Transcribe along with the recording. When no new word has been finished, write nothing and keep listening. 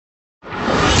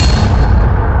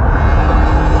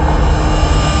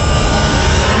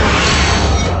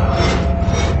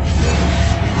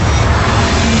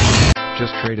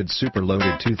rated super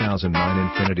loaded 2009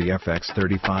 INFINITI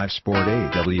FX35 Sport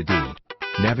AWD.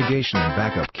 Navigation and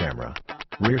backup camera.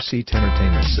 Rear seat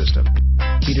entertainment system.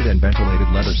 Heated and ventilated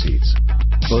leather seats.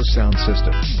 Bose sound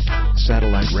system.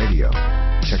 Satellite radio.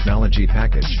 Technology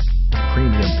package.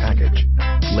 Premium package.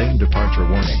 Lane departure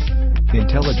warning.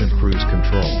 Intelligent cruise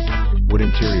control. Wood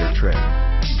interior trim.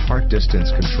 Park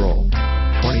distance control.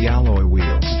 20 alloy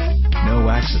wheels. No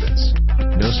accidents.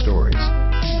 No stories.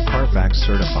 Carfax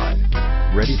certified.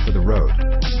 Ready for the road.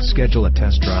 Schedule a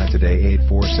test drive today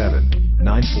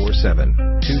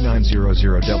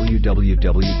 847-947-2900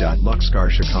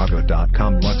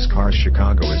 www.luxcarschicago.com. Lux Cars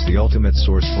Chicago is the ultimate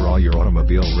source for all your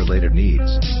automobile-related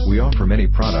needs. We offer many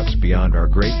products beyond our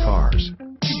great cars.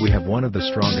 We have one of the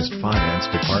strongest finance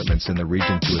departments in the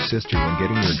region to assist you in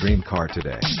getting your dream car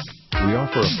today. We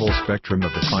offer a full spectrum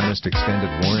of the finest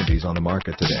extended warranties on the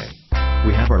market today.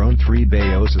 We have our own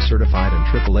 3-bay OSA certified and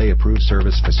AAA approved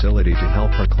service facility to help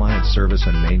our clients service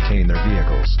and maintain their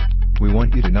vehicles. We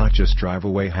want you to not just drive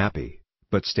away happy,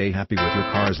 but stay happy with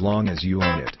your car as long as you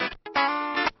own it.